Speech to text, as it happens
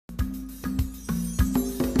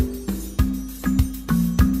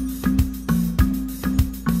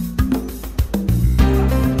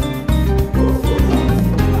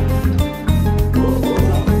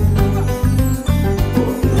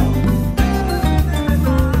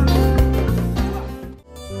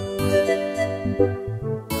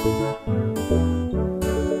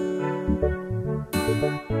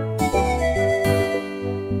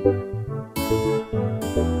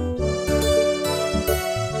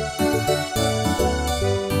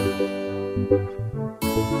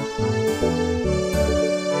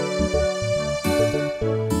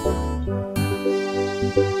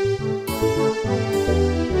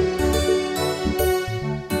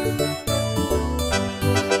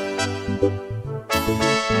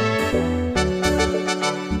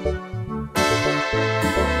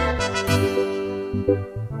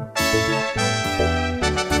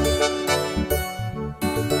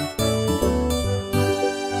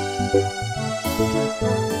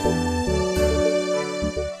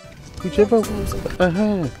Whichever.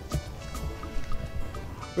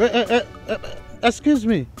 Excuse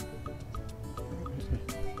me.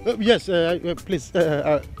 Yes, please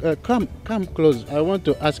come close. I want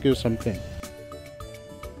to ask you something.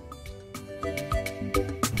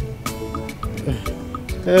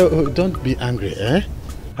 Don't be angry, eh?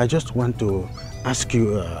 I just want to ask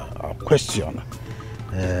you a question.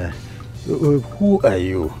 Who are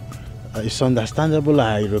you? It's understandable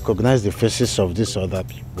I recognize the faces of these other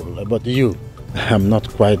people, but you, I'm not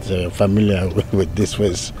quite familiar with this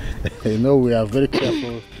face. You know, we are very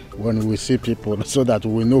careful when we see people so that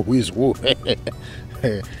we know who is who.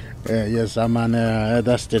 Yes, I'm an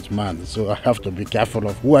elder statesman, so I have to be careful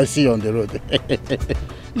of who I see on the road.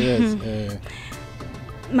 Yes.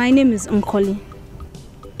 My name is Nkoli,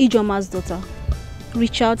 Ijoma's daughter,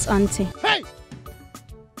 Richard's auntie. Hey!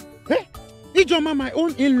 Hey! Ijoma, my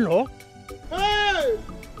own in-law? Hey!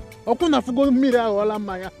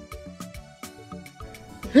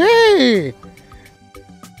 Hey!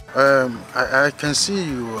 I can see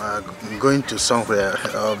you are going to somewhere.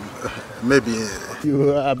 Maybe you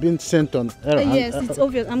have been sent on errand. Yes, it's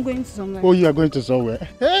obvious. I'm going to somewhere. Oh, you are going to somewhere.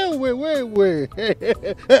 Hey, wait.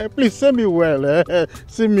 Please see me well.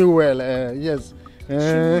 See me well. Yes. She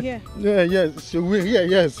will hear. Yes, she will hear.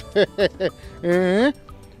 Yes. Hey.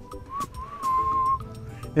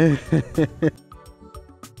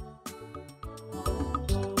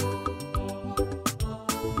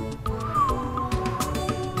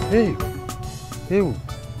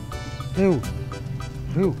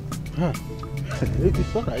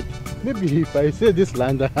 It's all right. Maybe if I say this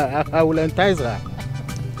land, I will entice her.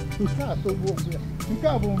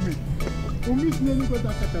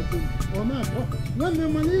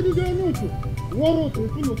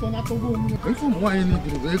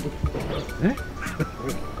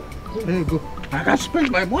 I can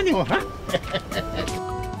spend my money on her.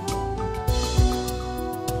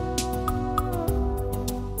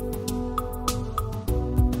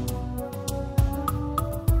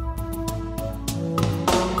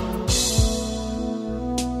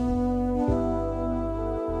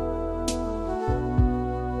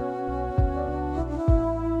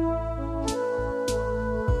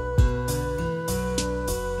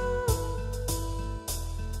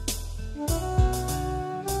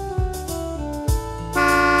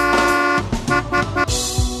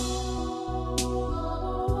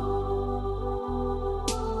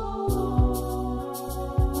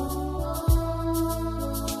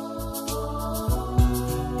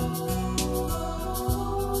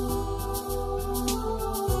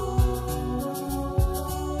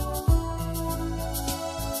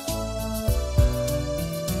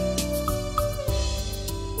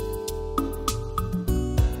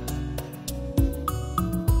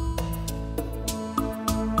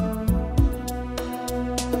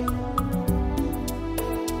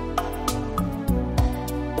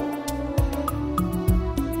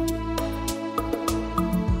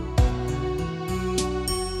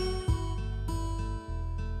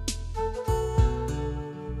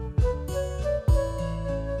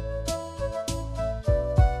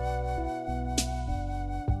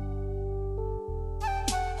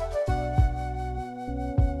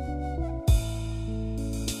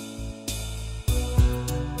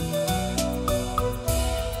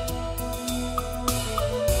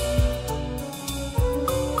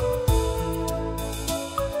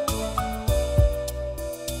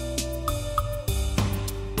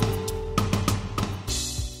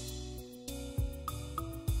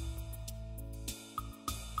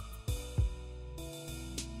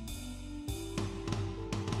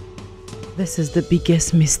 This is the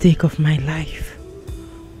biggest mistake of my life.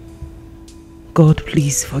 God,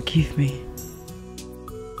 please forgive me.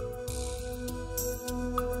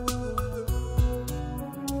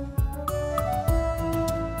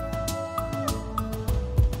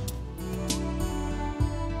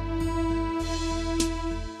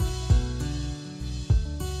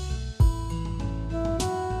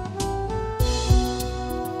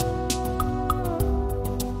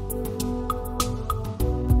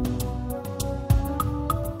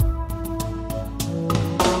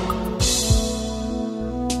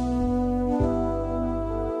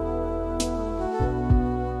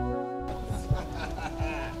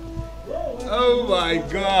 my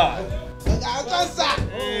God.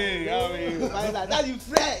 Hey, how are you? That is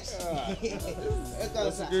fresh.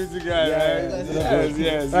 Security guy, right?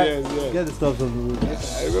 Yes. Get the stuff on the road.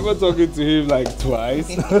 I remember talking to him like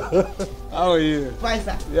twice. How are you? Twice,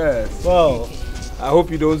 sir. Yes. Wow. I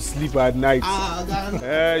hope you don't sleep at night.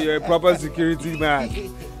 God. You're a proper security man.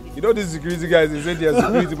 You know these security guys, they say they're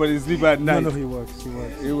security, but they sleep at night. No, he works.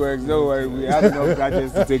 He works, don't worry. We have enough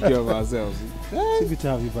gadgets to take care of ourselves. It's good to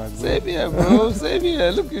have you back, bro. Same here, bro. Same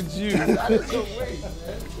here. Look at you. That is so great, man.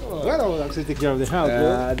 Well, I was actually taking care of the house,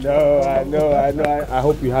 bro. I know. I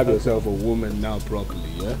hope you have yourself a woman now properly,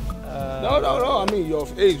 yeah? No. I mean, your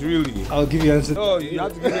age, really. I'll give you an answer. No, you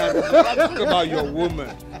have to give me an answer. You have to talk about your woman.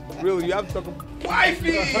 Really, you have to talk about...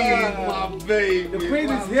 Wifey! My baby. The queen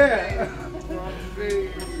is here. My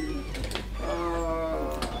baby.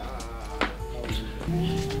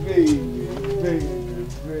 Baby.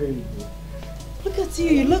 Look at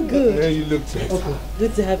you look good. Yeah, you look good. Okay,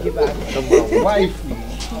 good to have you back. Come on, wifey.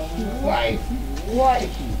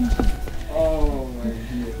 Wifey. Oh, my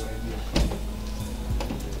dear.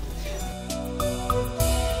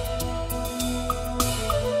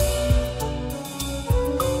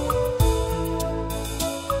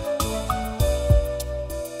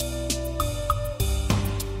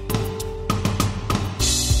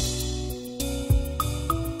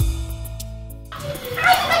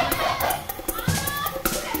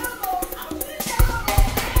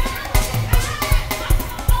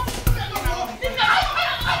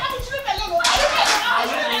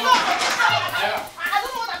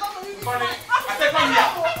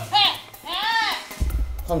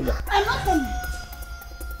 Come here. I'm not coming.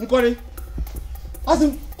 Nkori,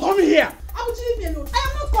 Asim, come here. Abuchi, leave me alone. I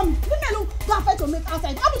am not coming. Leave me alone. Go and fight your mate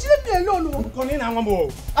outside. Abuchi, leave me alone. Nkori,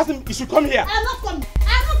 Asim, you should come here. I am not coming.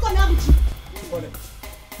 Abuchi.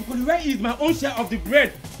 Nkori, where is my own share of the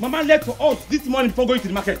bread Mama left for us this morning before going to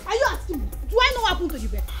the market? Are you asking me? Do I know what happened to the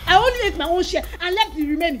bread? I only ate my own share and left the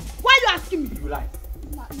remaining. Why are you asking me? You lie.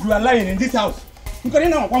 You are lying in this house. Nkori,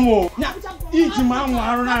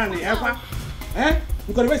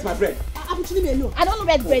 Nkori, where's my bread? Abuchi, leave me alone. I don't know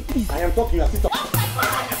where the bread is. I am talking, you are still talking.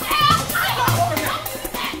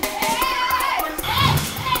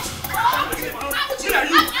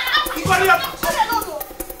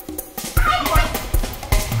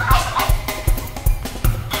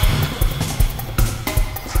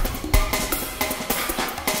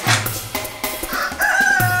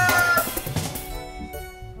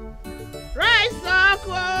 Rice,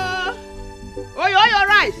 Akwa. Oyo,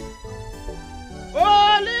 rice.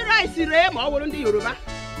 Only rice in Remo, Yoruba.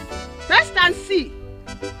 Test and see.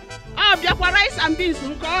 I'll be rice and beans.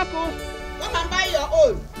 Come and buy your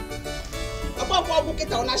own. About what book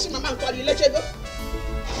it on Ashima call you let you go.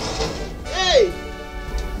 Hey,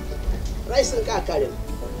 rice and kakari.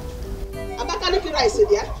 Abakaliki rice,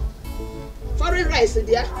 dear. Foreign rice,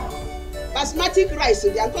 dear. Basmati rice,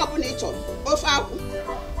 dear. And couple nature.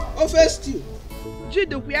 Ofa stew.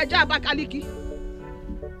 Jidu, we are Abakaliki.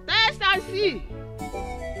 Test and see.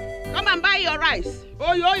 Come and buy your rice.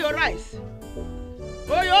 Your rice.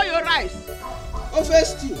 Your rice. Ofa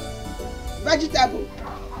stew. Vegetable.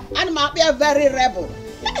 And might be a very rebel.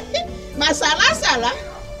 Masala.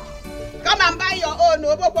 Come and buy your own.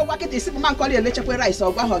 No, but what it is, man call you let's rice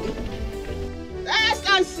or bahog. Test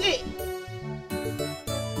and see.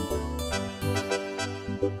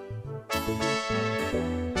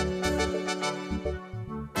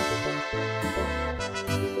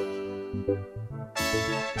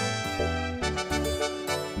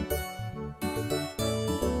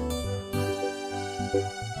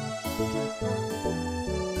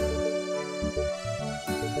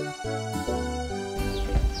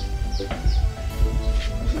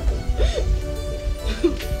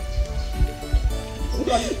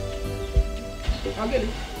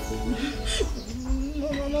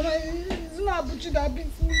 No, it's not Abuchi that beat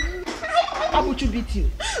me. Abuchi beat you.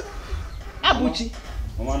 Abuchi.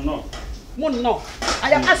 Mama, No.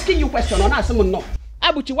 I am asking you a question. I'm asking no.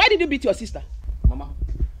 Abuchi, why did you beat your sister? Mama,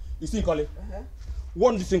 you see Nkoli?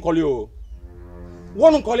 One listen Nkoli.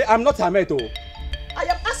 One Nkoli, I'm not her mate. I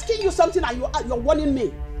am asking you something and you're warning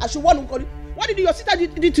me. I should warn Nkoli. What did your sister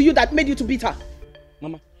do to you that made you to beat her?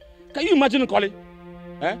 Mama, can you imagine Nkoli?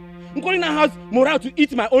 Nkoli now has morale to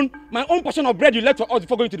eat my own portion of bread you left for us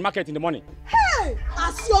before going to the market in the morning. Hey,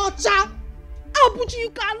 Asiocha! Abuchi, you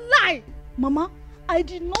can lie! Mama, I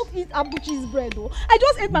did not eat Abuchi's bread though. I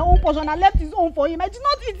just ate my own portion and left his own for him. I did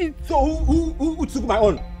not eat it. So who took my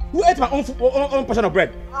own? Who ate my own portion of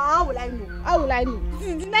bread? How will I know?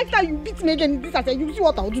 See, the next time you beat me again in this, I say, you see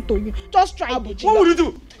what I'll do to you. Just try Abuchi. What will you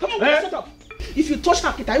do? Come on, shut up. If you touch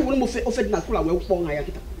her, kita, you won't move offend na kula we upon her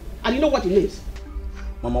kita. And you know what it means?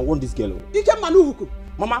 Mama, want this girl. Dikeh Manuhuku.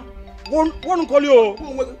 Mama, one call you.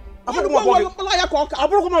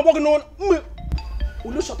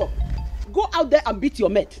 Will you shut up? Go out there and beat your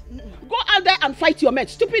mate. Go out there and fight your mate.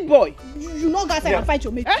 Stupid boy. You know guys and fight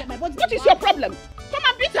your mate. Eh? What is your problem? Come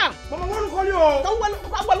and beat her. Mama, one call you. It's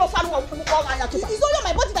only on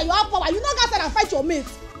my body that you have power. You know guys and fight your mate.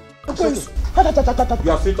 You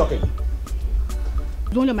are still talking.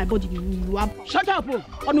 It's only on my body you have power. Shut up.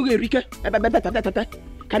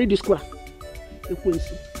 Carry this cooler.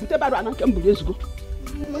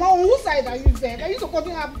 Mama, on whose side are you there? Are you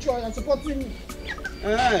supporting Abuchi and supporting me?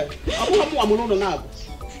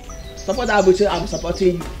 Support Abuchi, I'm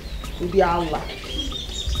supporting you. To be Allah.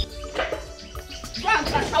 Go and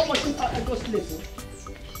try how much you thought I go sleep.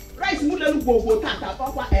 Rice Mulenu Bobo Tata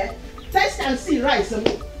Papa eh? Test and see rice.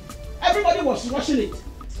 Everybody was rushing it.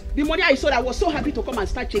 The money I sold, I was so happy to come and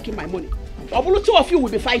start taking my money. Obulu, two of you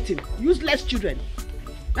will be fighting. Useless children.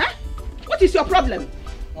 Eh? What is your problem?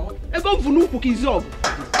 Mama.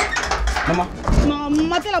 No,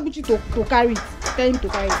 Mama, tell Abuchi to carry it. Tell him to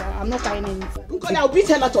carry it. I'm not carrying anything. I'll beat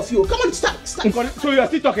hell out of you. Come on, start. So you are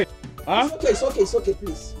still talking? Huh? It's okay,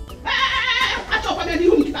 please. I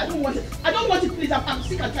don't want it. I don't want it, please. I'm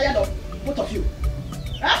sick and tired of both of you.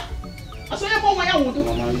 Huh? I saw you Mama,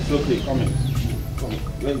 it's okay. Come in.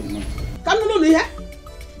 Where is Mama? Come on, here.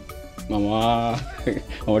 Mama,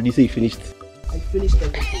 what did you say you finished? I finished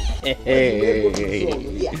everything.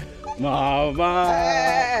 Hey.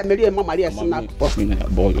 Mama.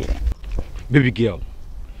 Baby girl,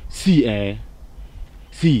 see,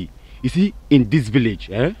 you see, in this village,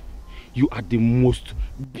 you are the most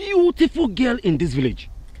beautiful girl in this village.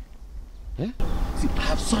 See, I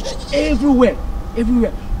have searched everywhere.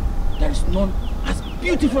 There is none as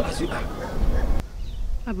beautiful as you are.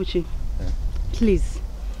 Abuchi, please,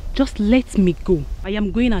 just let me go. I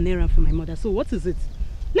am going an errand for my mother. So what is it?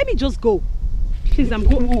 Let me just go. Please, I'm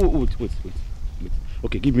going. Wait.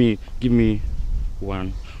 Okay, give me 2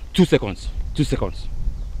 seconds. 2 seconds.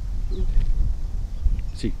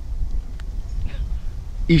 See,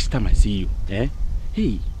 each time I see you,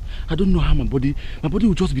 hey, I don't know how my body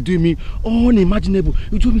will just be doing me unimaginable.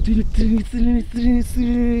 It will just be doing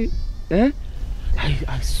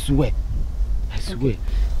I swear.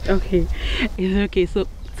 Okay, it's okay. So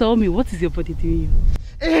tell me, what is your body doing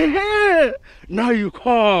you? Now you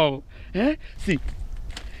call. See,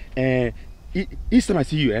 each time I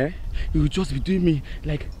see you, it will just be doing me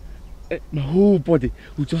like my whole body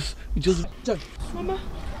will just. Mama.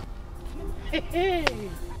 Hey.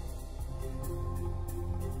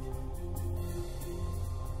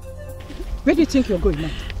 Where do you think you're going now?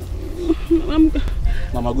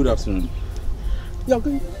 Mama, good afternoon. You're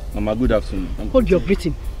going? Mama, good afternoon. Hold your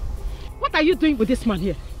greeting. What are you doing with this man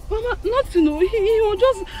here? Mama, not to know. He was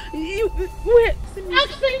just. Wait.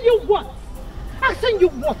 Asking you what? Asking you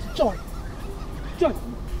what, Joy? Joy,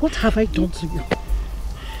 what have I done to you?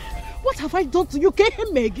 What have I done to you? Get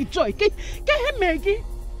him, Maggie, Joy. Get him, Maggie.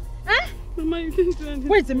 Eh? Mama, you didn't do anything.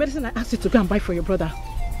 Where's the medicine I asked you to go and buy for your brother?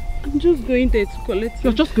 I'm just going there to collect it.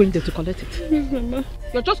 You're just going there to collect it? Yes, Mama.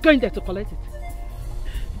 You're just going there to collect it?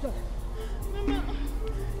 Joy. Mama!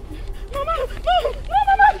 Mama!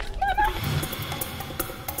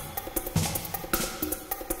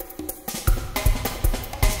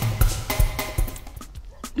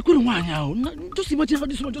 Just imagine how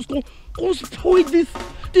this one just come spoil this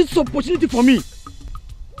opportunity for me.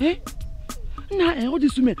 All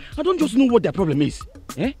these women, I don't just know what their problem is.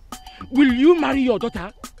 Will you marry your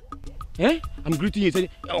daughter? I'm greeting you, saying,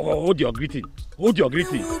 hold your greeting. Hold your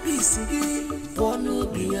greeting.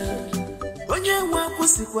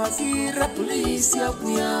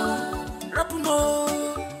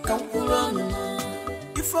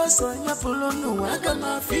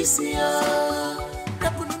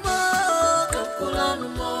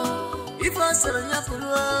 If I said I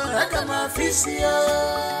got my face here. I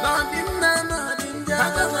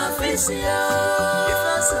got my face here. If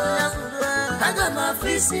I said I got my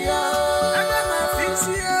face here. I got my face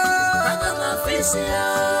here. I got my face here. I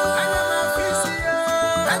got my face here.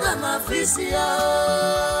 I got my face here.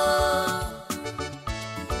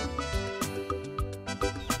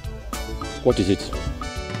 What is it?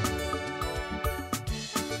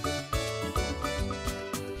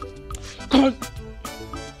 Come on.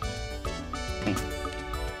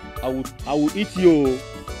 I will eat you.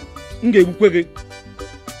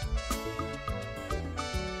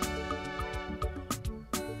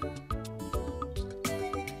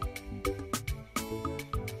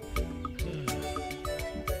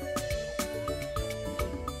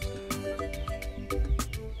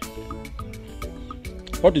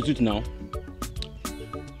 What is it now?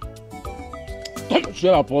 Come,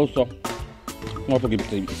 share a poster. Not forget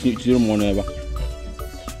to see ceremony ever.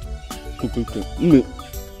 Okay.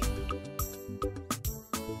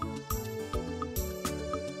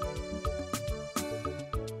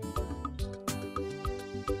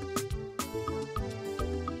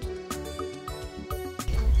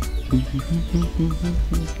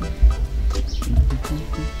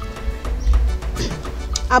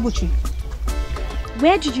 Abuchi,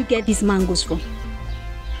 where did you get these mangoes from?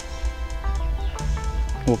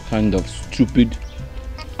 What kind of stupid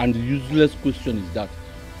and useless question is that?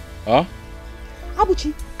 Huh?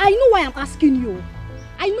 Abuchi, I know why I'm asking you.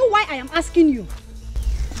 I know why I am asking you.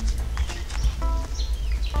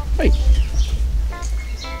 Hey.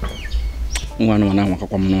 Mwana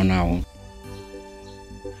wakakwa mno now.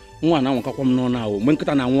 Mwana wakakwa mno now.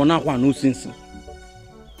 Mwenkata na mwana kwa no sense.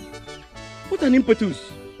 What an impetus.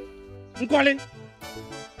 Mkwale.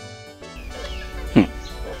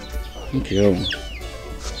 Okay.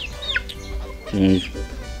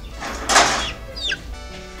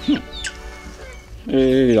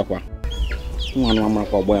 Eh, yakwa. Mwana mama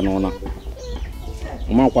kwa boya naona.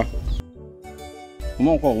 Mama kwa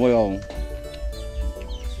boya.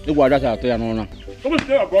 Igwa data to ya naona. Come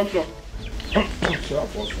stay up, boss. Stay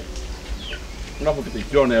up, boss. Nga for the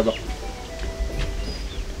John ever.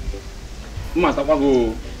 Mama ta kwa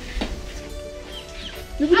go.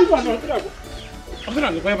 You do one or I'm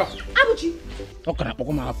gonna go ever. Abuchi. Okara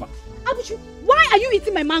poko ma afa. Abuchi, why are you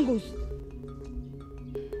eating my mangoes?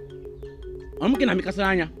 I'm looking at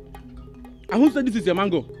Mikasanya. I who said this is your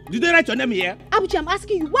mango? Did they write your name here? Abuchi, I'm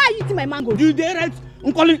asking you, why are you eating my mangoes? Did they write?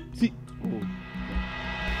 I'm calling. See.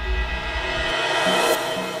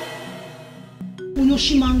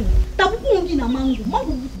 Unoshi mango. Tabuku ungi na mango.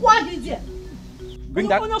 Mango what is it? Bring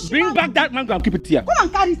back that mango and keep it here. Come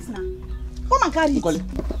and carry it now. Come and carry it. Call it.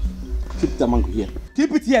 Keep the mango here.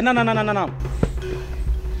 Keep it here. No.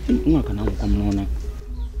 Unga kana come no.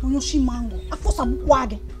 Unoshi mango. Afosa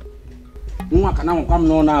bukwage. Unga kana come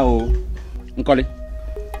no now. Nkole.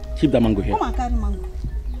 Keep the mango here. Come and carry mango.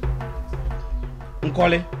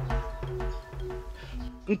 Nkole.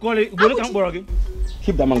 Go come borrow again.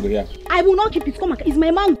 Keep the mango here. I will not keep it. Come and it's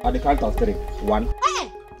my mango. At the count of 3. 1.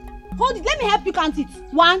 Hey! Hold it. Let me help you count it.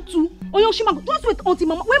 1, 2. Oyoshi mango. Just wait until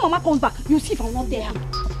mama. When mama comes back, you'll see if I'm not there.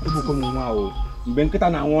 Mbenkita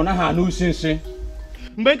na wona ha no shinsin.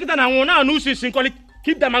 Mbenkita na wona ha no shinsin. Call it.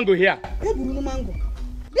 Keep the mango here. Beburu mango.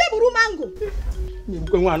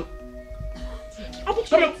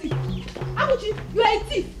 Abuchi, you are a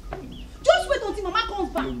thief. Just wait until mama comes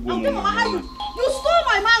back. I'll tell mama how you stole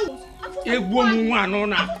my mangoes. Oyoshi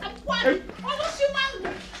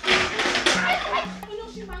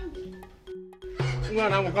mango.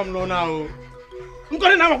 Ngwana ngwa mno na o.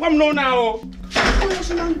 Nkole na ngwa mno na o.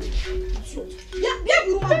 Oyoshi mango. Yeah,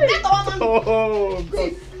 beburu mango. Let our mango. Oh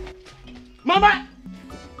God. Mama.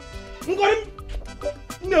 Nkole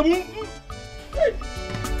nebu.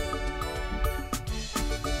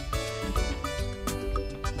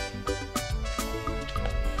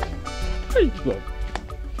 Hey God.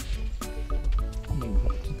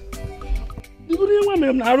 Iburi nwa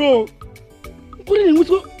mere na ro. Nkole ni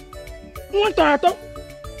muso. Nwa tato.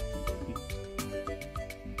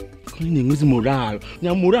 Nkole ni nwezi moral.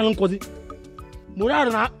 Nya moral nkozi.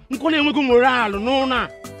 Moral na nkole enwego moral nuna.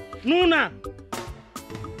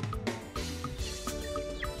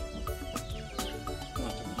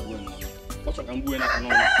 Ocho kambuwe na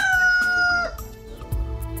kanona.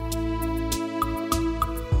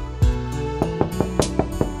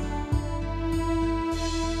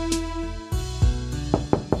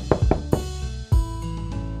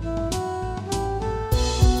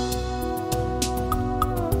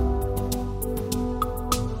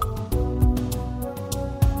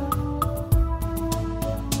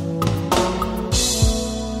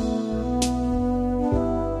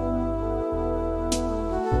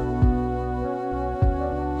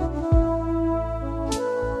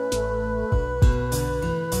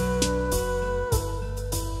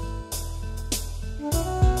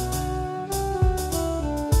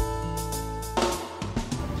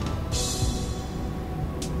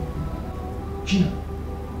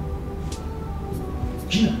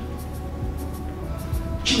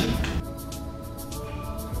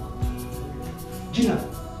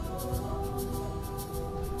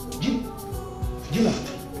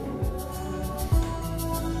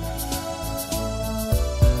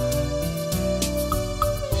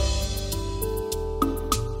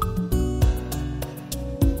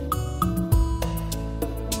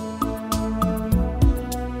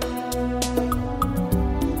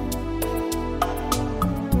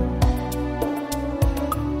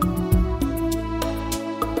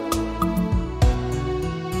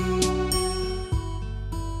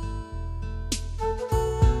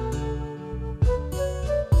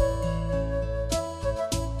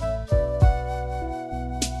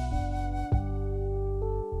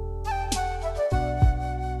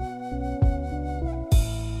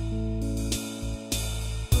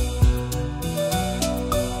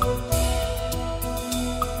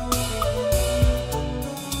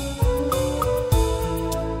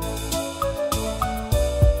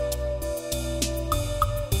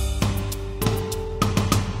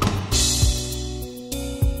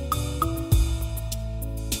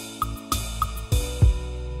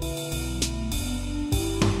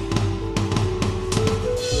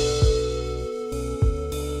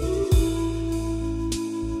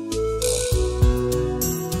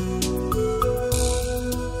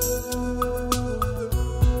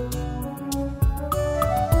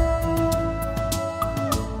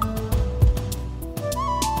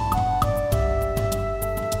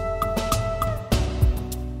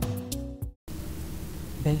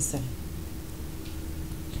 Benson.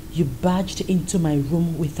 You barged into my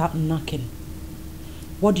room without knocking.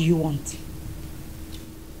 What do you want?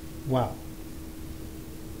 Wow.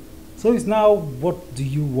 So it's now, what do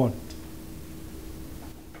you want?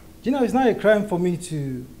 You know, it's not a crime for me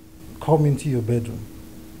to come into your bedroom.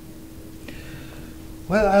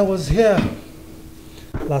 Well, I was here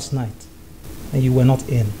last night and you were not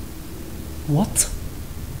in. What?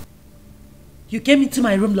 You came into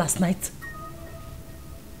my room last night?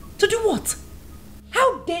 To do what?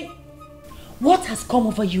 How dare... What has come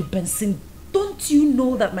over you, Benson? Don't you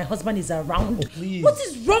know that my husband is around? Oh, please. What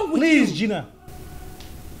is wrong with you? Please, Gina.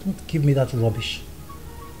 Don't give me that rubbish.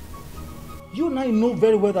 You and I know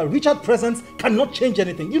very well that Richard's presence cannot change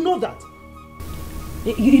anything. You know that.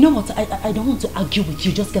 You know what? I don't want to argue with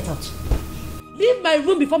you. Just get out. Leave my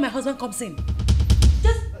room before my husband comes in.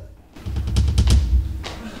 Just...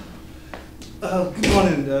 Good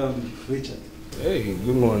morning, Richard. Hey,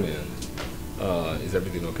 good morning. Is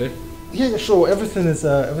everything okay? Yeah, sure. Everything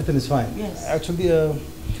is fine. Yes. Actually,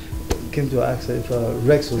 came to ask if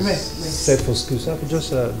Rex was set for school, so I could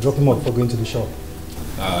just drop him off for going to the shop.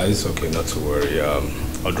 It's okay, not to worry.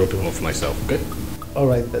 I'll drop him off myself, okay? All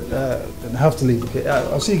right, then I have to leave. Okay,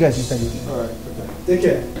 I'll see you guys next time. All right. Okay. Take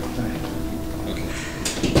care. Okay.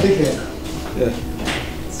 Take care. Yeah.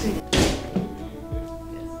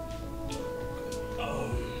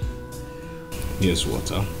 Here's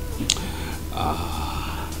water.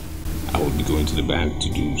 I will be going to the bank to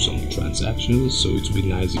do some transactions, so it would be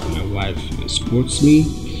nice if my wife escorts me.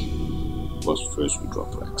 But first we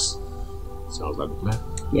drop Rex. Sounds like a plan?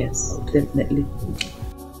 Yes, okay. Definitely.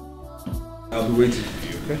 I'll be waiting for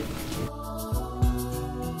you, okay?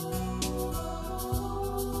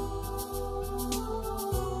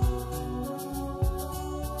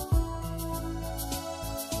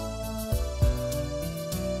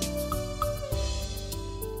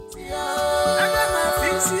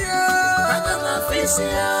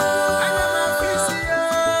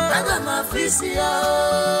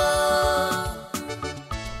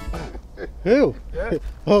 Hey,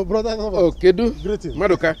 oh brother, oh Kedu, greetings.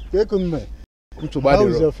 Madoka. How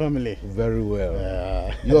is your family? Very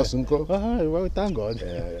well. Yours, Uncle? Well, thank God.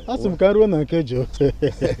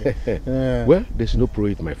 Well, there's no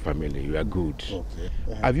problem with my family. You are good. Okay.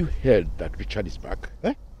 Have you heard that Richard is back?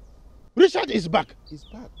 Eh? Richard is back. He's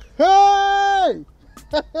back. Hey!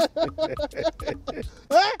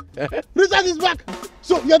 Eh? Richard is back.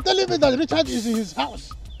 So you're telling me that Richard is in his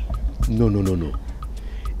house? No.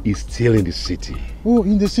 He's still in the city. Oh,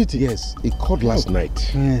 in the city? Yes. He called last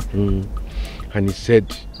night. And he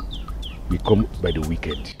said we come by the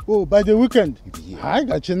weekend. Oh, by the weekend? Yeah. I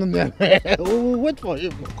got you. We'll wait for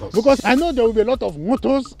him. Because I know there will be a lot of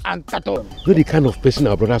motos and cattle. You're the kind of person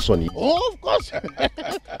our brother Sonny. Oh, of course.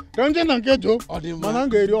 Don't worry.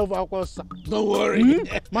 Don't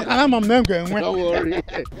worry.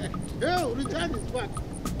 Hey, Richard is back.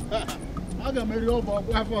 I can marry over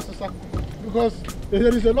because there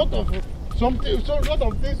is a lot of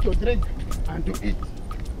things to drink and to eat.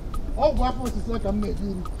 All waffles is like a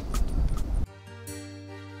maiden.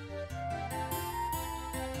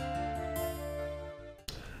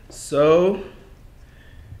 So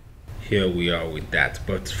here we are with that.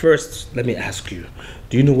 But first, let me ask you,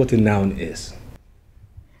 do you know what a noun is?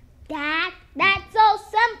 Dad, that's so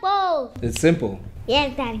simple. It's simple.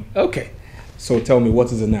 Yes, Daddy. Okay. So tell me,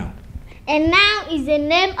 what is a noun? A noun is the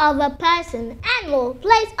name of a person, animal,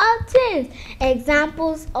 place, or things.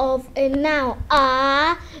 Examples of a noun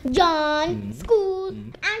are John, school,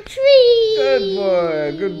 and tree.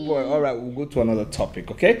 Good boy. All right, we'll go to another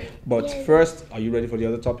topic, okay? But first, are you ready for the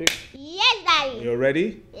other topic? Yes, Daddy. You're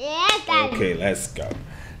ready? Yes, Daddy. Okay, let's go.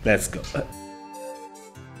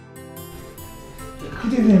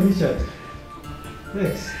 Good evening, Richard.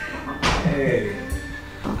 Yes. Hey,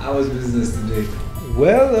 how was business today?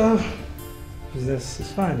 Well, business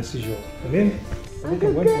is fine as usual. Come in.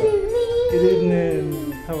 Everything went well. Good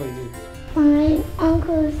evening. How are you? Fine,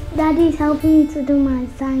 Uncle. Daddy's helping me to do my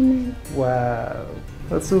assignment. Wow,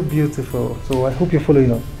 that's so beautiful. So I hope you're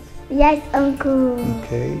following up. Yes, Uncle.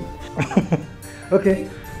 Okay. Okay,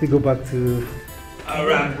 we go back to... All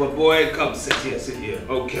right, but boy, come sit here.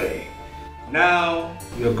 Okay. Now,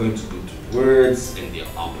 we are going to go to words and their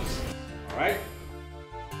opposite. All right?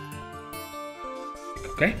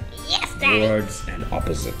 Okay? Yes, Daddy. Words and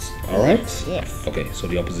opposites. All right? Yes. Okay, so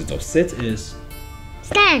the opposite of sit is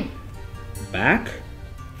Stand. Back.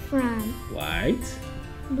 Front. White.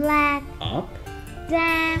 Black. Up.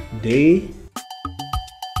 Down. Day.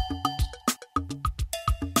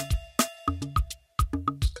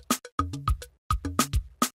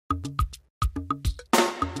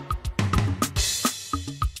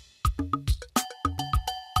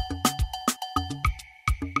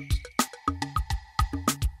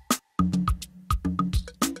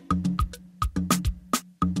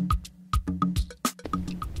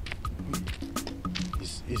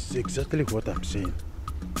 is exactly what I'm saying.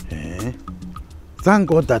 Thank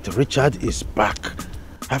God that Richard is back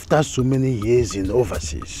after so many years in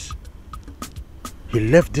overseas. He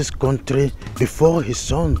left this country before his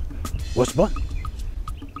son was born.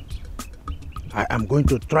 I am going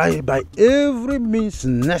to try by every means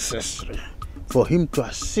necessary for him to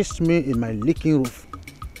assist me in my leaking roof.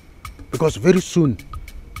 Because very soon,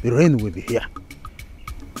 the rain will be here.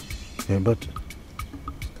 But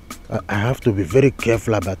I have to be very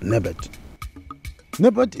careful about Nebet.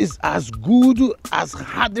 Nebet is as good as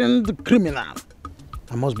hardened criminal.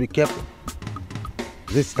 I must be careful.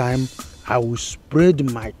 This time, I will spread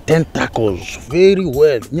my tentacles very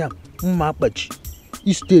well.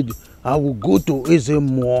 Instead, I will go to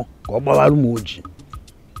Ezuruonye.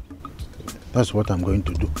 That's what I'm going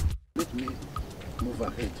to do. Let me move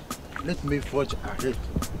ahead. Let me forge ahead.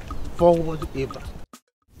 Forward ever.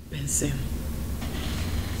 Benson,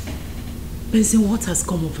 what has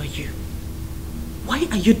come over you? Why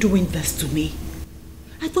are you doing this to me?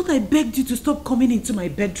 I thought I begged you to stop coming into my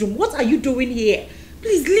bedroom. What are you doing here?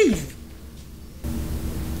 Please leave.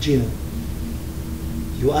 Gina,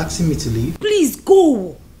 you're asking me to leave? Please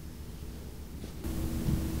go.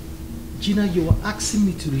 Gina, you are asking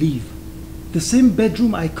me to leave. The same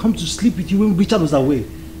bedroom I come to sleep with you when Richard was away.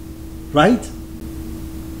 Right?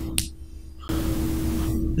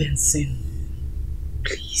 Benson,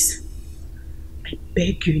 please. I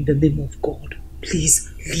beg you in the name of God.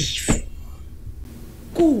 Please leave.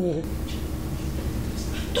 Go.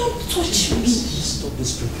 Don't touch me. Let's stop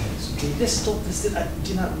this pretense, okay? Let's stop this.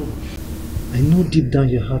 Gina, look. I know deep down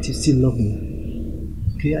your heart you still love me.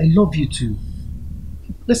 Okay, I love you too.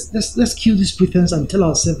 Let's kill this pretense and tell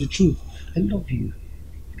ourselves the truth. I love you.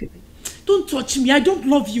 Okay. Don't touch me. I don't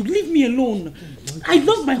love you. Leave me alone. I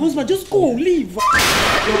love my husband. Just go. Leave.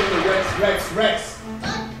 Rex.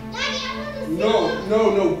 No.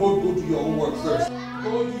 Go do your homework first.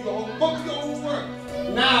 Go do your homework.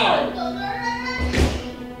 Now.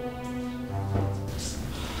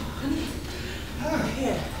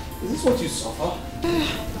 Is this what you suffer?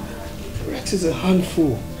 Rex is a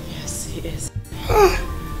handful. Yes, he is.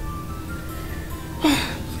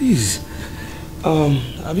 Please.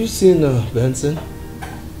 Have you seen Benson?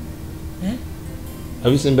 Eh?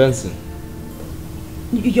 Have you seen Benson?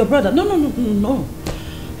 Your brother? No.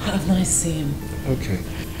 Have not seen him. Okay.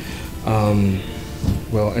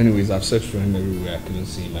 Well, anyways, I've searched for him everywhere. I couldn't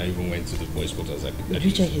see him. I even went to the boys' quarters. Did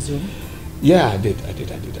you check his room? Yeah, I did.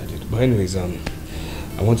 But anyways, I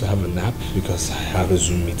want to have a nap because I have a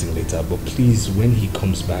Zoom meeting later. But please, when he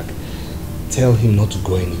comes back, tell him not to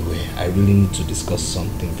go anywhere. I really need to discuss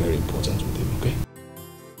something very important with him, okay?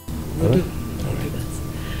 Alright? Alright.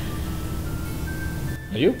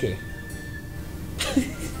 Are you okay?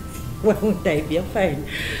 Why won't I be? I'm fine.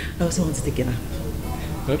 I also want to take a nap.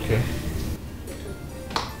 Okay.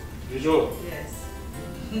 You sure? Yes.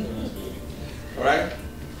 Alright?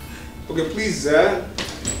 Okay, please, tell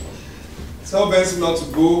Benson not to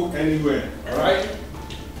go anywhere, alright?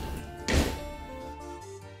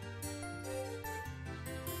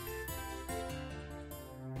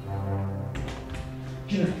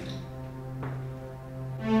 Gina.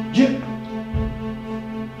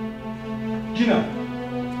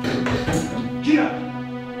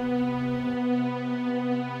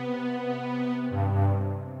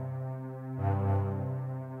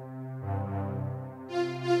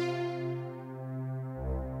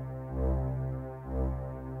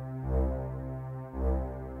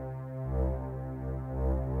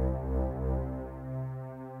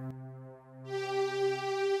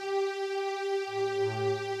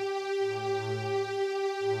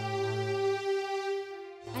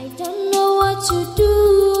 I don't know what to do.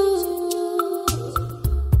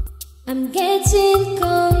 I'm getting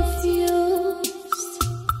confused.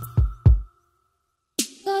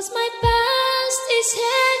 'Cause my past is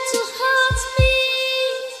here to haunt me.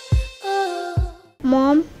 Oh.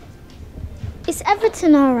 Mom, is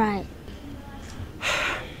everything alright?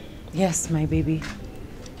 Yes, my baby.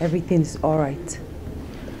 Everything is alright.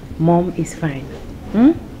 Mom is fine.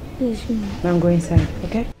 Hmm? Yes, Mom. Now I'm going inside,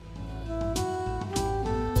 okay?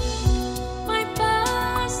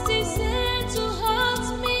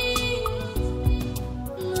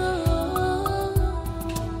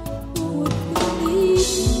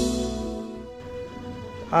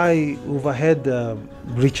 I overheard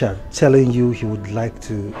Richard telling you he would like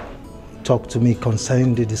to talk to me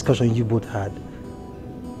concerning the discussion you both had.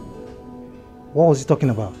 What was he talking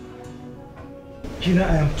about? Gina,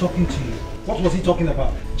 I am talking to you. What was he talking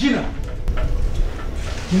about? Gina!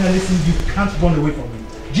 Gina, listen, you can't run away from me.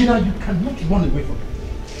 Gina, you cannot run away from me.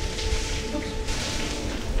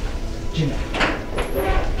 Gina.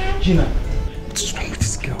 Gina. What's wrong with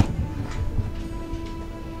this girl?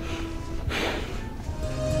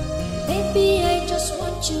 Baby, I just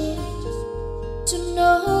want you to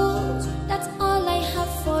know that all I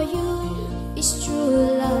have for you is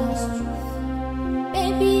true love.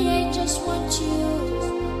 Baby, I just want you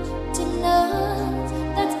to know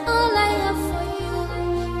that all I have for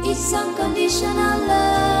you is unconditional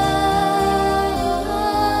love.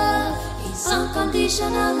 It's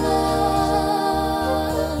unconditional love.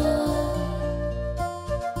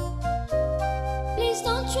 Please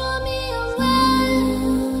don't throw me away.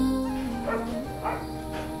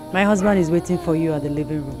 My husband is waiting for you at the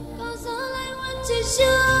living room. Cause all I want is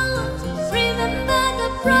you. Remember the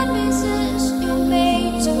promises you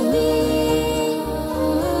made to me.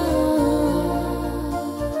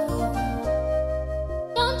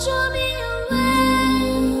 Don't throw me away.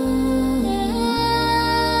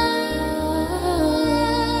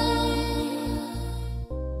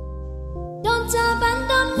 Don't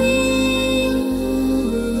abandon me.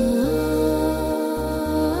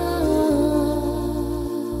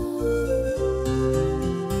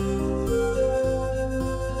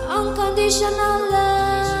 Unconditional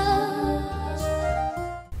love.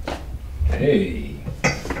 Hey.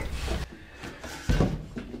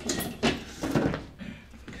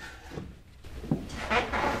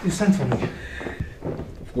 You sent for me.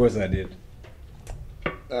 Of course I did.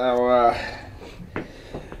 Now,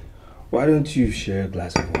 why don't you share a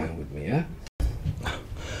glass of wine with me, huh?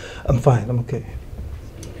 I'm fine, I'm okay.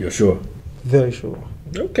 You're sure? Very sure.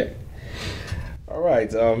 Okay.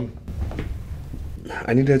 Alright,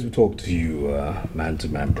 I needed to talk to you, man to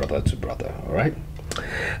man, brother to brother, alright?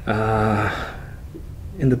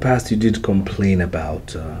 In the past you did complain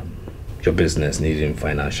about your business needing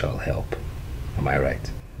financial help. Am I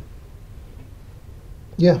right?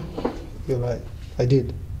 Yeah, you're right. I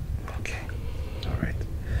did. Okay. Alright.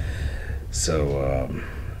 So,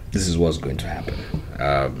 this is what's going to happen.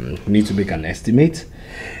 You need to make an estimate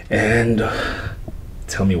and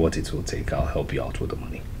tell me what it will take. I'll help you out with the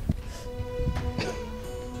money.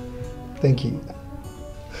 Thank you.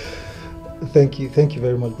 Thank you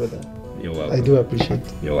very much, brother. You're welcome. I do appreciate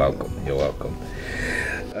it. You're welcome. You're welcome.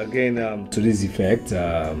 Again, to this effect,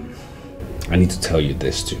 I need to tell you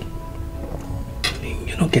this too.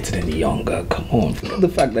 You're not getting any younger. Come on, forget the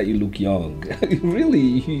fact that you look young.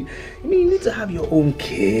 Really, you need to have your own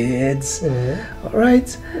kids. All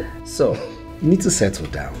right. So you need to settle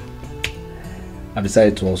down. I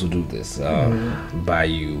decided to also do this. Buy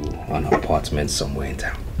you an apartment somewhere in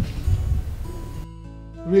town.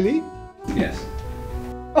 Really? Yes.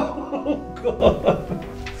 Oh God.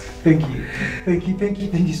 Thank you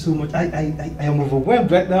so much. I am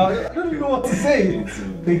overwhelmed right now. I don't even know what to say.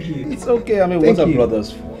 Thank you. It's okay. I mean, what are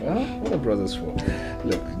brothers for? Huh? What are brothers for?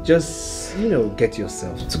 Look, just, get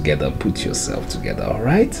yourself together. Put yourself together, all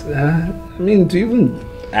right? I mean, to even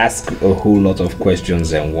ask a whole lot of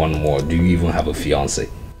questions and one more, do you even have a fiance?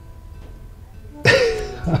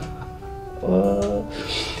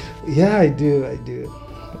 Yeah, I do.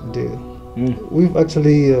 We've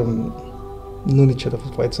actually known each other for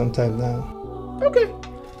quite some time now. Okay.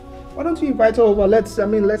 Why don't you invite her over? Let's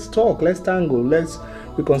talk. Let's tangle. Let's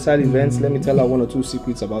reconcile events. Let me tell her 1 or 2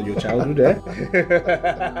 secrets about your childhood.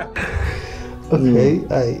 Okay,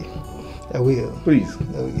 I will. Please.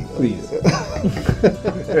 I will. Please.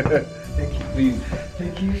 Thank you. Please.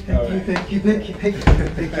 Thank you.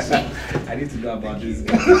 I need to know about this.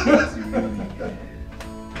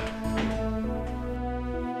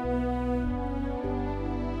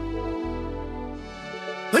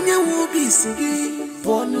 Onye HUBBY'S gị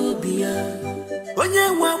pụọ n'obi ya. Onye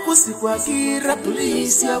nwe akwụsịkwa gị rapụrụ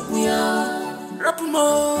isi akwụ ya. Rapụ m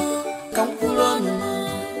ka m kwụrụ ọnụ m.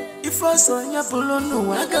 Ife ọsọ ya bụrụ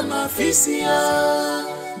n'ụwa aga m afọ isi ya.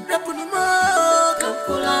 Rapụ m ka m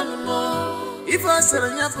kwụrụ ọnụ m. Ife ọsọ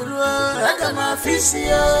ya bụrụ aga m afọ isi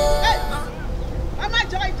ya. Mama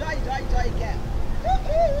Joy girl.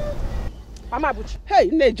 Mama Buchi. Hey,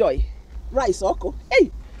 Nne Joy. Rice oko.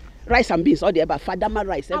 Hey. Rice and beans, all the about Fadama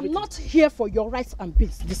rice. Everything. I'm not here for your rice and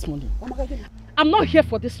beans this morning. I'm not here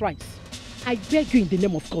for this rice. I beg you in the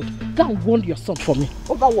name of God, go and warn your son for me.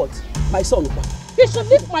 Over what? My son. You should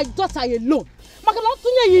leave my daughter alone.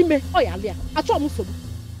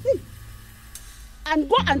 And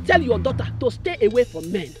go and tell your daughter to stay away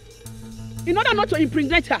from men. In order not to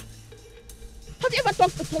impregnate her. Have you ever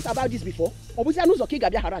talked about this before?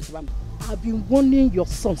 I've been warning your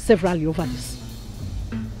son severally over this.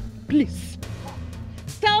 Please,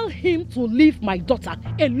 tell him to leave my daughter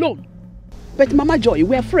alone. But Mama Joy,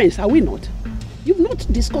 we're friends, are we not? You've not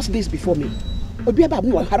discussed this before me. When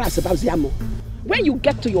you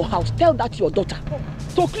get to your house, tell that to your daughter.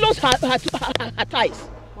 to close her ties,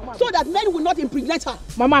 so that men will not impregnate her.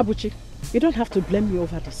 Mama Abuchi, you don't have to blame me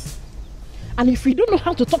over this. And if you don't know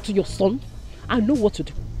how to talk to your son, I know what to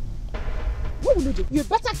do. What will you do? You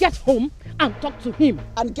better get home and talk to him.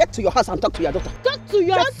 And get to your house and talk to your daughter. Talk to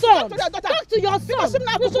your son. Talk to your daughter. Talk to your son.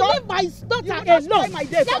 You should leave my daughter alone. My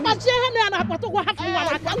day for me.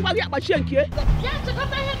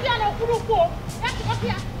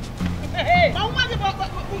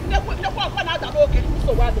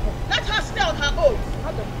 Let her stay on her own.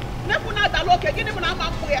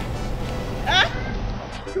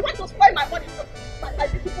 You want to spoil my money? My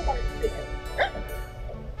beautiful money?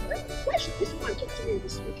 Why should this man talk to me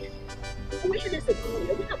this weekend? Why should they say money?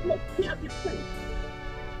 We have love. We have been friends.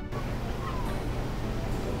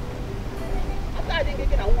 After I didn't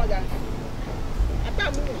get a woman, after I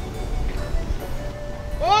moved.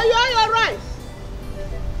 Oh, your rice.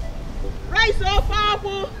 Rice so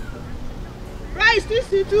powerful. Rice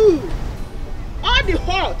this is too. All the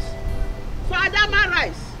hot. Fadama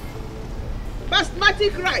rice. Basmati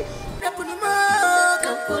rice.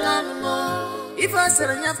 If I said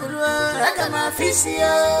I got my fish here. If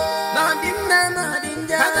I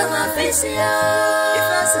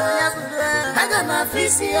said I got my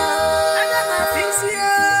fish here. I got my fish here. I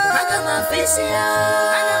got my fish here.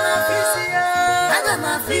 I got my fish here. I got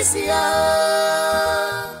my fish here.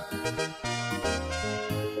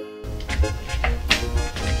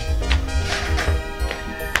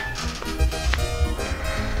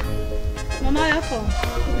 Mama, you're from?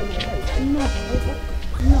 No.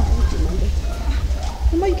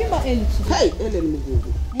 Mama, you came back early today. Hey, Ellen Mugugu.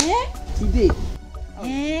 Eh? Today.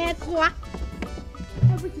 Quoi?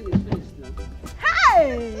 Everything is finished now. Hey,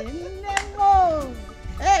 Nemo.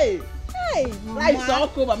 Hey. Hey, Rice all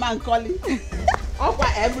over, Mama and calling. All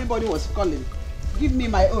why everybody was calling. Give me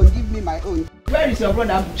my own, give me my own. Where is your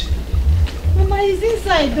brother? Mama, he's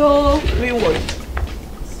inside though. Doing what?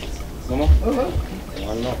 Mama?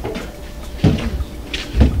 No.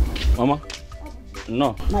 Mama?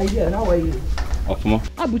 No. My dear, how are you? Mama.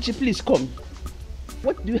 Abuchi, please come.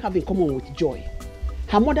 What do you have in common with Joy?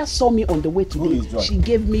 Her mother saw me on the way today. She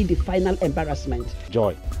gave me the final embarrassment.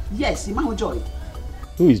 Joy? Yes, Imaho Joy.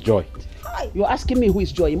 Who is Joy? You're asking me who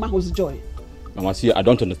is Joy? Imaho's Joy. Mama, see, I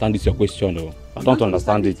don't understand this your question though. I don't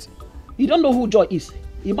understand it. You don't know who Joy is?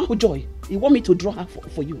 Imaho Joy. You want me to draw her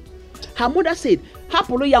for you? Her mother said,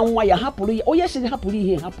 Hapulu ya nwaya, hapulu ya. Oh yes, she hapulu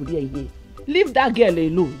here. Leave that girl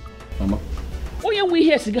alone. Mama. Oh yeah, we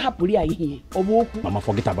here she hapulu here. Mama,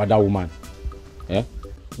 forget about that woman. Eh?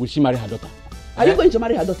 Will she marry her daughter? Are you going to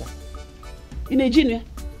marry her daughter? In a junior?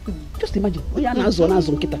 Just imagine. You are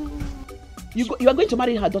going to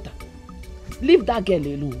marry her daughter. Leave that girl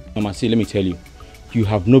alone. Mama, see, let me tell you. You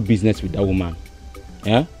have no business with that woman.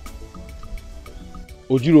 Eh?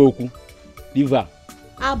 Ojuroku. Leave her.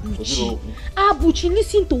 Abuchi,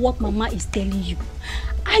 listen to what Mama is telling you.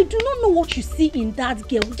 I do not know what you see in that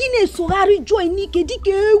girl. Gine sorari joy nike dike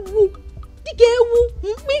ewu.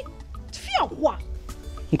 Me. Fear what?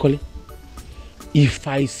 Nkoli, if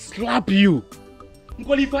I slap you.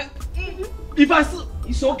 Nkoli, if I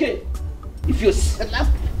it's okay. If you slap,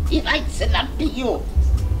 if I slap you.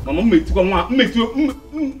 Mama, it's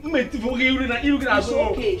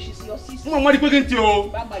okay, she's your sister. Mama, you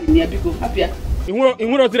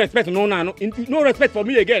respect no respect for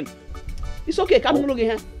me again. It's okay, come look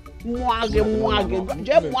here. Mwage,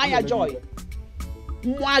 joy.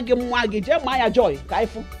 Mwage, joy.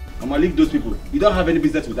 Kaifu. Mama, leave those people. You don't have any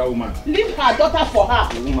business with that woman. Leave her daughter for her.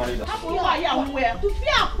 You won't marry that.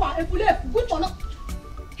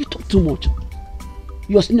 You talk too much.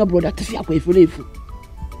 Your senior brother,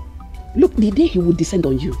 look, the day he will descend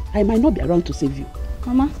on you, I might not be around to save you.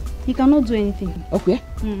 Mama, he cannot do anything. Okay?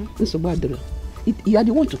 So bad. You are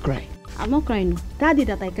the one to cry. I'm not crying. That day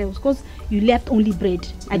that I cried was because you left only bread.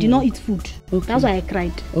 I did not eat food. Okay. That's why I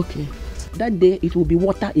cried. Okay. That day it will be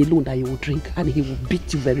water alone that you will drink and he will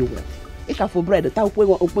beat you very well. For bread,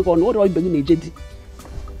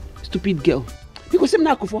 stupid girl. Because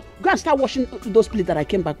go and start washing those plates that I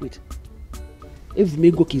came back with. If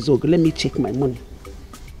me go Kizog, let me check my money.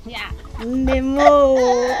 Yeah. Nemo.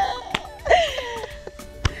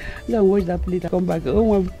 Yeah, wash that plate. Come back.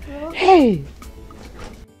 Oh, hey.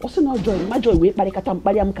 Also no joy. My joy wait. Barikatam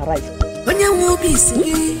bariam karai. Onye HUBBY'S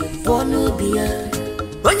Bonubia.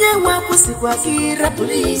 Onye wapusi kwa kira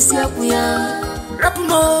polisi akuya.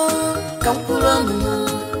 Rapumo kampulono.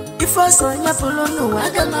 Ifoso nyapolono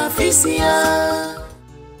agama fisia.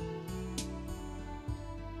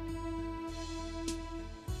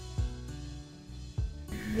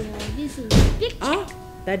 This is big.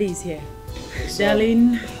 Daddy is here.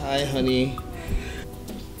 Darling. Hi, honey.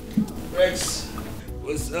 Rex,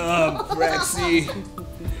 What's up, Prexy?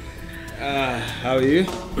 How are you?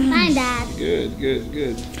 Fine, Dad.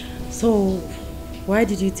 Good. So, why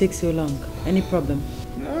did you take so long? Any problem?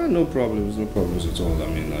 No problems at all. I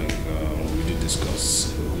mean, like, we did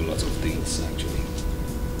discuss a whole lot of things, actually.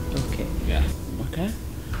 Okay. Yeah. Okay.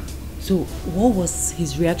 So, what was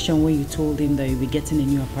his reaction when you told him that you'll be getting a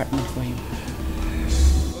new apartment for him?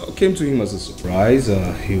 Came to him as a surprise.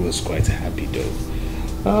 He was quite happy, though.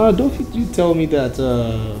 Don't you tell me that,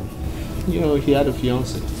 he had a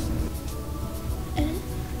fiancé?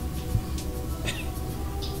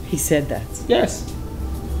 He said that?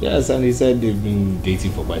 Yes, and he said they've been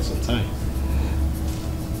dating for quite some time.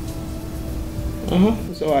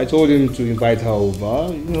 So I told him to invite her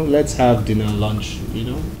over, let's have dinner, lunch,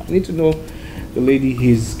 I need to know the lady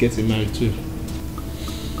he's getting married to.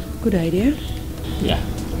 Good idea. Yeah.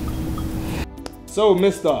 So,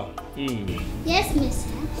 mister. Yes, mister.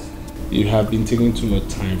 You have been taking too much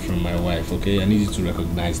time from my wife, okay? I need you to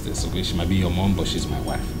recognize this, okay? She might be your mom, but she's my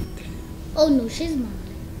wife. Oh, no, she's mine.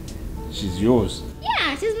 She's yours.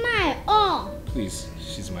 Yeah, she's mine. Oh. Please,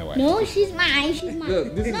 she's my wife. No, she's mine. She's mine.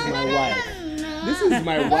 Look, this is my wife. No. This is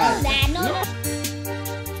my wife. Dad,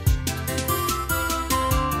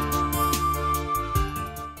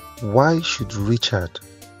 no. Why should Richard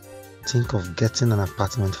think of getting an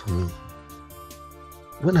apartment for me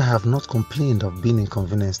when I have not complained of being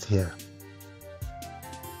inconvenienced here?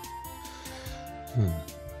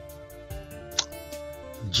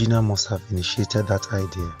 Gina must have initiated that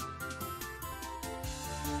idea.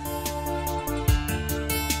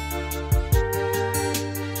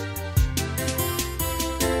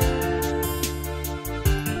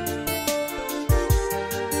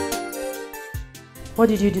 What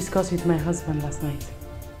did you discuss with my husband last night?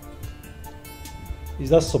 Is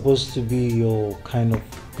that supposed to be your kind of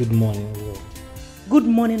good morning? Good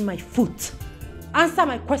morning, my foot. Answer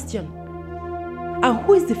my question. And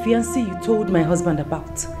who is the fiancé you told my husband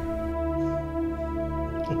about?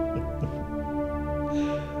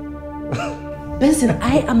 Benson,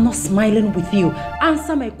 I am not smiling with you.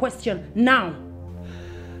 Answer my question now.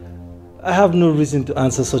 I have no reason to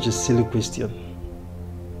answer such a silly question,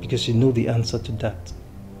 because you know the answer to that.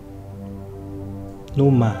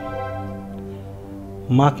 No man,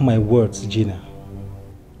 mark my words, Gina,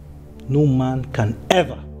 no man can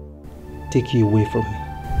ever take you away from me.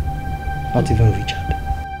 Not even Richard.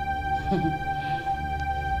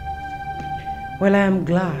 Well, I am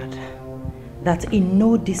glad that in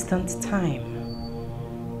no distant time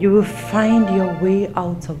you will find your way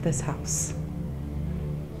out of this house.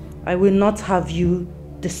 I will not have you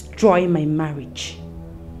destroy my marriage.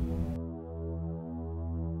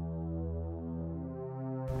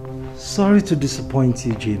 Sorry to disappoint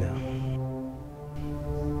you, Gina.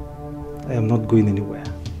 I am not going anywhere.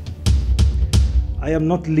 I am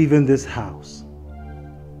not leaving this house.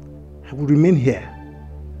 I will remain here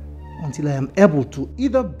until I am able to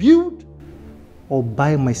either build or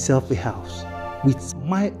buy myself a house with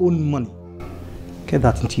my own money. Get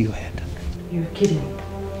that into your head. You're kidding.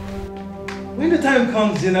 When the time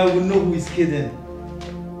comes, Gina, we'll know who is kidding.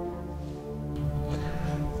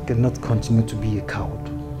 I cannot continue to be a coward.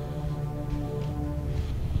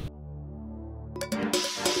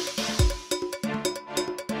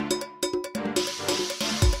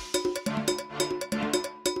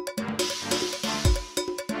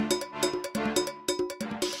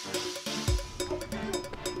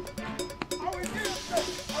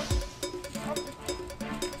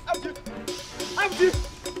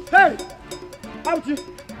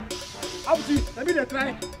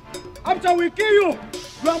 We kill you!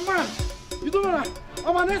 You are mad! You don't know that?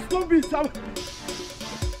 I'm an ex-convict!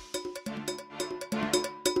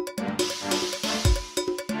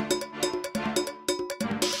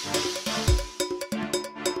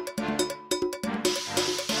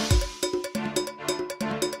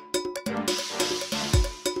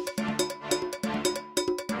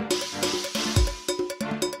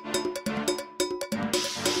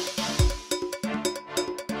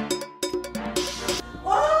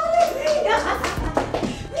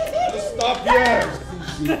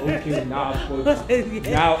 Okay, now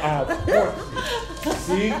I'm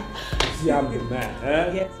See, I'm the man,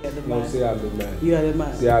 eh? Yes, you're the man. No, say I'm the man. You are the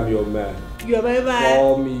man. Say I'm your man. You are my man.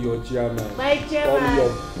 Call me your chairman. My chairman. Call me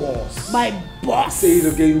your boss. My boss. Say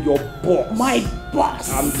it again, your boss. My boss.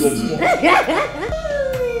 I'm your boss.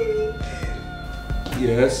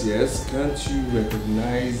 Yes. Can't you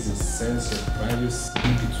recognize the sense of privacy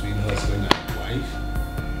between husband and wife?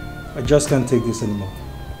 I just can't take this anymore.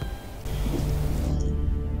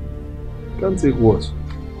 Can't take what?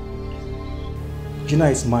 Gina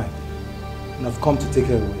is mine, and I've come to take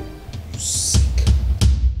her away. You sick.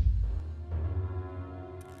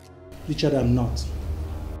 Richard, I'm not.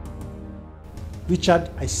 Richard,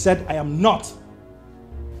 I said I am not.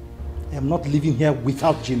 I am not living here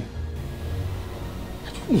without Gina.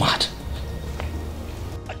 What?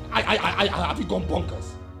 Have you gone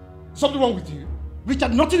bonkers? Something wrong with you?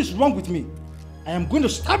 Richard, nothing is wrong with me. I am going to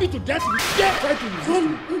stab you to death if you dare try to resist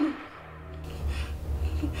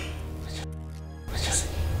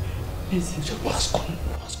me. Richard, what's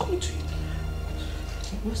coming to you?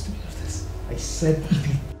 What's the meaning of this? I said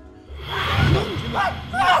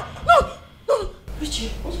No! Richie,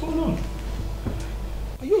 what's going on?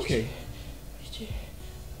 Are you okay? Richie.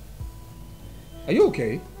 Are you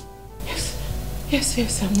okay?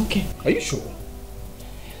 Yes, I'm okay. Are you sure?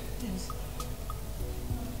 Yes.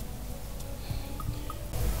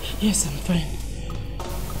 Yes, I'm fine.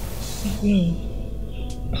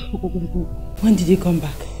 When did you come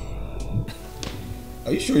back?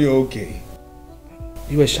 Are you sure you're okay?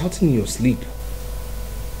 You were shouting in your sleep.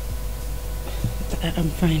 I'm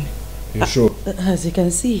fine. You're sure? As you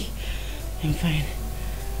can see, I'm fine.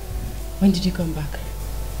 When did you come back?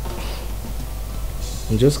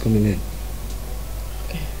 I'm just coming in.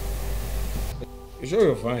 Okay. You sure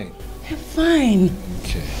you're fine? I'm fine.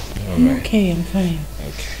 Okay. I'm okay, I'm fine.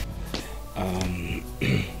 Okay.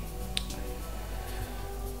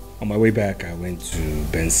 On my way back, I went to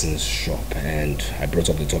Benson's shop and I brought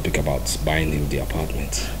up the topic about buying him the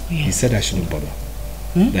apartment. Yeah. He said I shouldn't bother.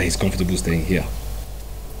 That he's comfortable staying here.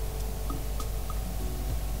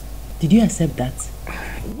 Did you accept that?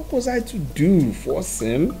 What was I to do? Force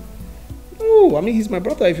him? No, I mean, he's my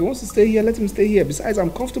brother. If he wants to stay here, let him stay here. Besides, I'm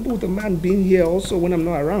comfortable with the man being here also when I'm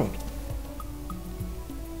not around.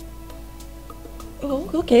 Oh,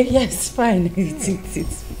 okay, yes, fine.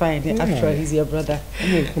 It's fine. Yeah. After all, he's your brother. I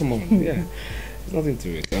mean, come on, yeah. There's nothing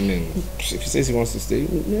to it. I mean, if he says he wants to stay,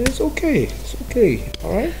 yeah, it's okay. It's okay.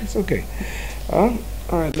 All right? It's okay. All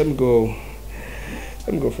right, let me go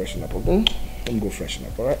freshen up, okay? Let me go freshen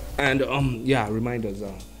up, all right? And, yeah, remind us,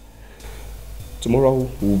 tomorrow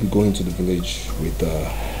we'll be going to the village with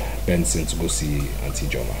Benson to go see Auntie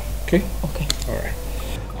Joma, okay? Okay. All right.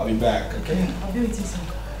 I'll be back, okay? I'll be with you soon.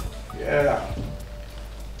 Yeah.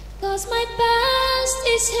 'Cause my past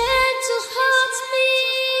is here to haunt me.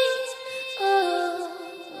 Oh.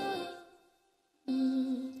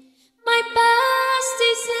 My past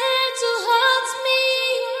is here to haunt me.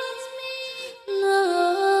 No.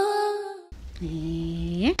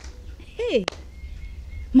 Hey,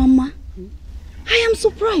 Mama, I am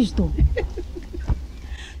surprised though.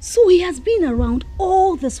 So he has been around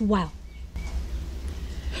all this while.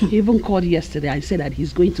 He even called yesterday and said that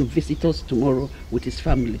he's going to visit us tomorrow with his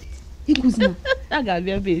family.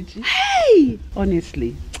 Hey!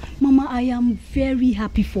 Honestly. Mama, I am very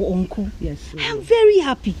happy for Uncle. Yes. I am very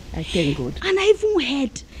happy. I thank God. And I even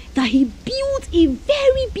heard that he built a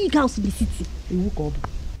very big house in the city.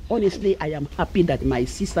 Honestly, I am happy that my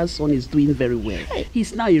sister's son is doing very well.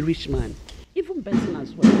 He's now a rich man. Even Benson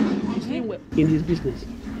as well. He's doing well in his business.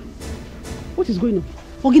 What is going on?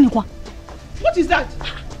 What is that?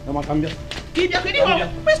 Mama, come here.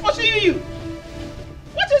 Who's pursuing you?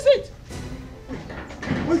 What is it?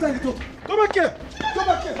 Where's that little? Come back here! Come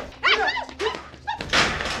back here!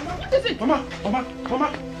 What is it? Mama!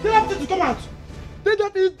 Tell that to come out! Tell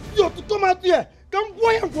that idiot to come out here! Come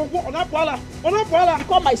boy and go on that pala! You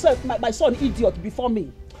call my son idiot before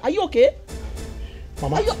me. Are you okay?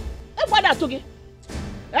 Mama! Are you... Why that okay?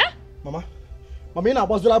 Eh? Mama, you're not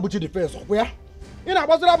about to Abuchi defense. Where? You're not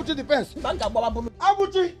about to Abuchi defense.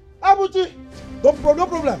 Abuchi! No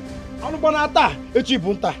problem. I'm not going to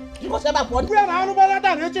Echibunta.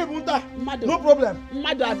 No problem. I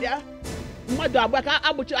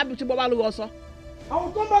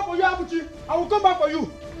will come back for you, Abuchi. I will come back for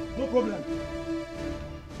you. No problem.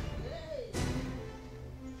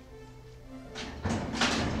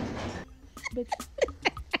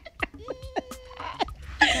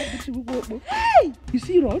 Hey! You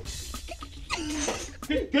see, Ron?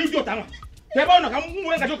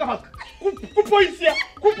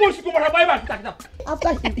 After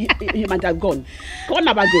he might have gone. Gone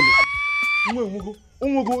about going.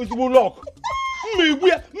 Is lock.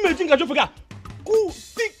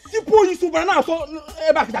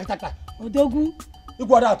 Odogu.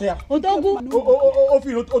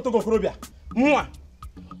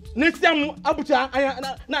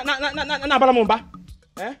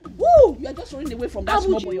 Woo! You are just running away from that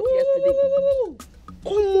small boy of yesterday.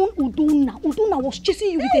 Come on, Udona was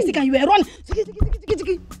chasing you with a stick and you were running.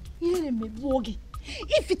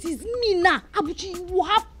 If it is me now, Abuchi, you will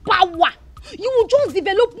have power. You will just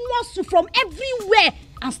develop muscle from everywhere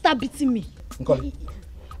and start beating me.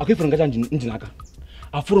 Okay, from Gajan Njinaka.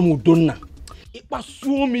 I'm from Udona. It was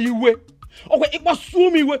so me way. Okay, it was so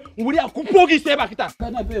me way. We are Kupogi Sebakita.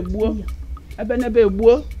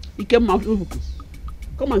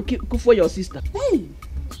 Come and cook for your sister. Hey!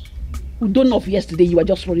 Who don't know if yesterday you were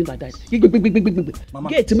just rolling like that. Mama.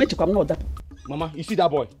 Get to make you come out that. Mama, you see that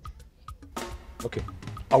boy? Okay,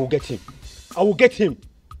 I will get him. I will get him.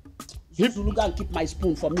 You look and keep my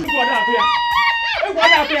spoon for me.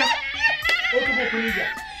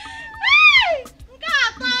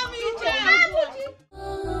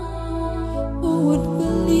 Who would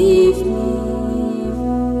believe me?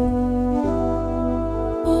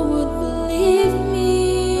 Who would believe me?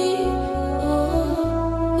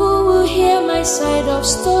 Who will hear my side of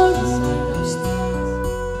story?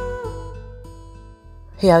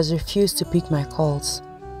 He has refused to pick my calls.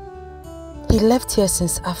 He left here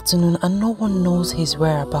since afternoon and no one knows his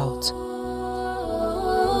whereabouts.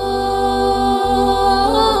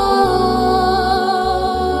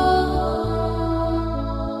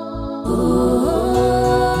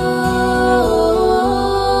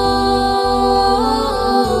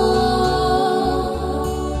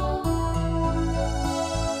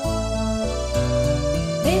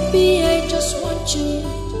 Baby, I just want you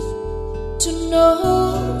to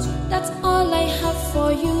know that all I have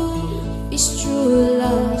for you is true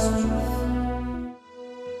love.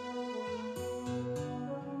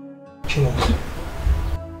 Gina.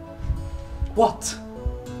 What?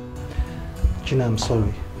 Gina, I'm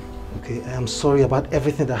sorry. Okay, I am sorry about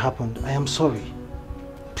everything that happened. I am sorry.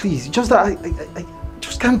 Please, just that I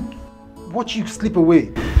just can't watch you slip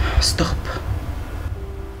away. Stop.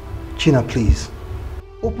 Gina, please.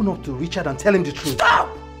 Open up to Richard and tell him the truth. Stop!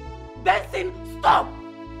 Benson, stop!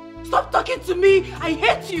 Stop talking to me! I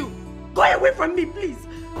hate you! Go away from me, please!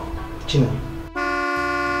 Gina.